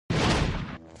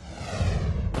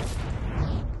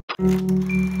Seeing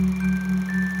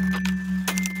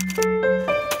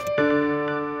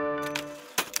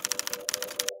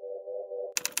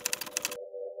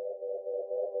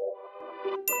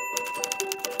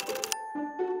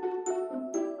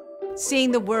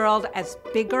the world as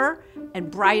bigger and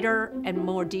brighter and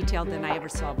more detailed than I ever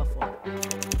saw before.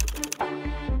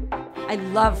 I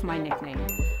love my nickname.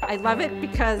 I love it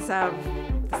because of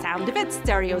the sound of it,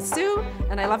 Stereo Sue,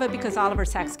 and I love it because Oliver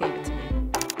Sacks gave it to me.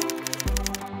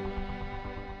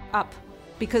 Up,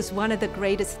 because one of the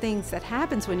greatest things that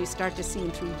happens when you start to see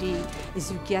in 3D is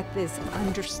you get this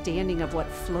understanding of what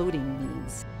floating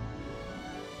means.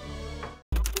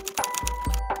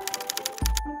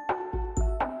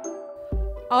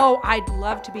 Oh, I'd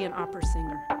love to be an opera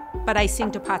singer, but I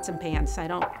sing to pots and pans. I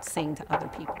don't sing to other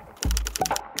people.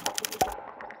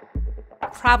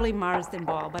 Probably Marsden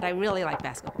Ball, but I really like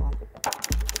basketball.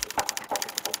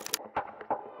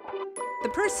 The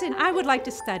person I would like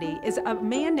to study is a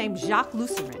man named Jacques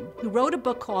Lucérin, who wrote a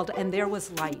book called And There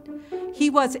Was Light. He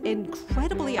was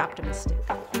incredibly optimistic.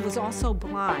 He was also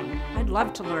blind. I'd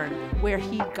love to learn where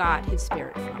he got his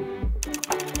spirit from.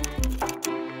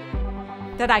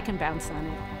 That I can bounce on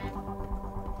it.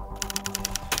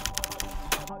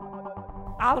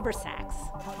 Oliver Sacks.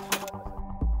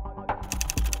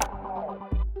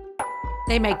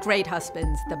 They make great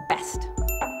husbands, the best.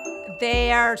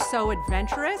 They are so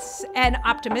adventurous and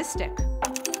optimistic.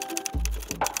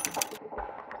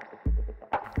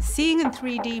 Seeing in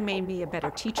 3D made me a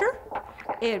better teacher.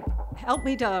 It helped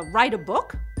me to write a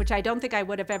book, which I don't think I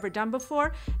would have ever done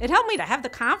before. It helped me to have the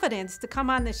confidence to come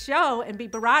on this show and be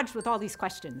barraged with all these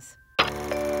questions.